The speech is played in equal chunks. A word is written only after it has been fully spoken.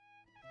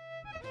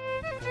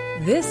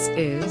This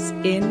is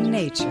In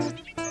Nature.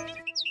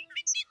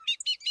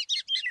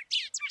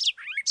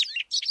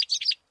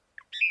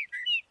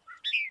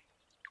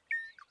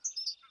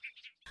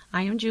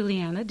 I am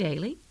Julianna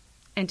Dailey,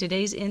 and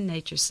today's In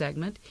Nature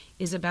segment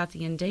is about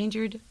the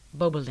endangered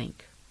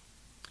bobolink.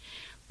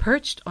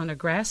 Perched on a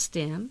grass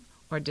stem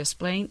or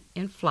displaying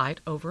in flight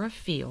over a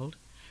field,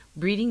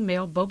 breeding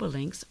male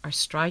bobolinks are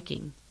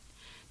striking.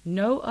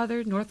 No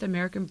other North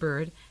American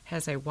bird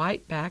has a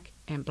white back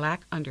and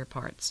black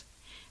underparts.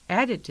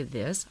 Added to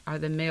this are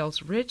the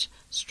male's rich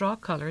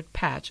straw-colored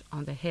patch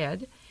on the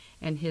head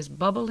and his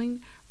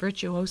bubbling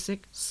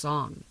virtuosic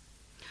song.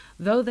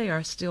 Though they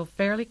are still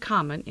fairly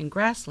common in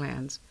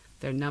grasslands,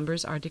 their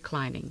numbers are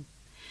declining.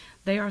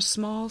 They are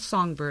small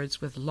songbirds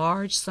with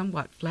large,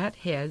 somewhat flat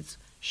heads,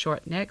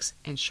 short necks,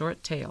 and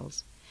short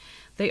tails.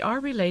 They are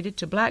related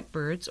to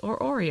blackbirds or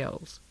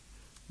orioles.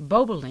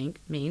 Bobolink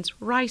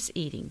means rice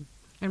eating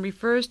and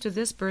refers to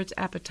this bird's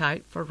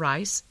appetite for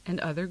rice and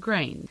other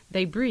grain.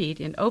 They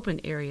breed in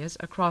open areas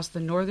across the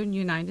northern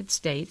United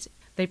States.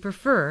 They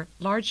prefer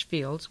large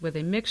fields with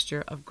a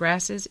mixture of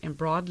grasses and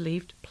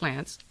broad-leaved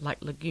plants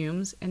like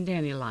legumes and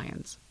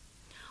dandelions.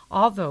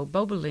 Although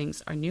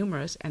bobolinks are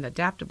numerous and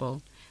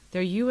adaptable,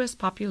 their U.S.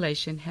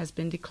 population has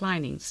been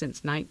declining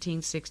since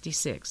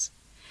 1966.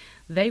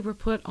 They were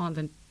put on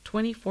the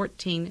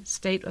 2014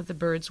 State of the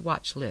Birds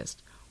Watch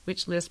List,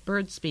 which lists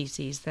bird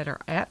species that are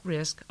at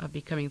risk of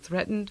becoming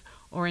threatened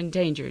or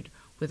endangered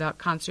without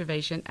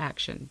conservation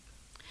action.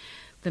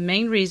 The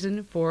main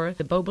reason for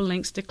the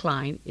bobolink's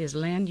decline is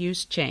land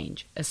use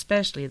change,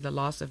 especially the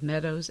loss of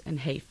meadows and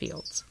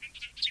hayfields.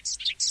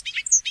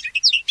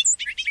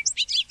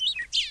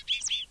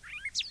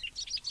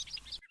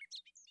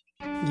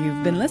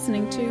 You've been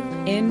listening to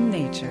In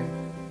Nature.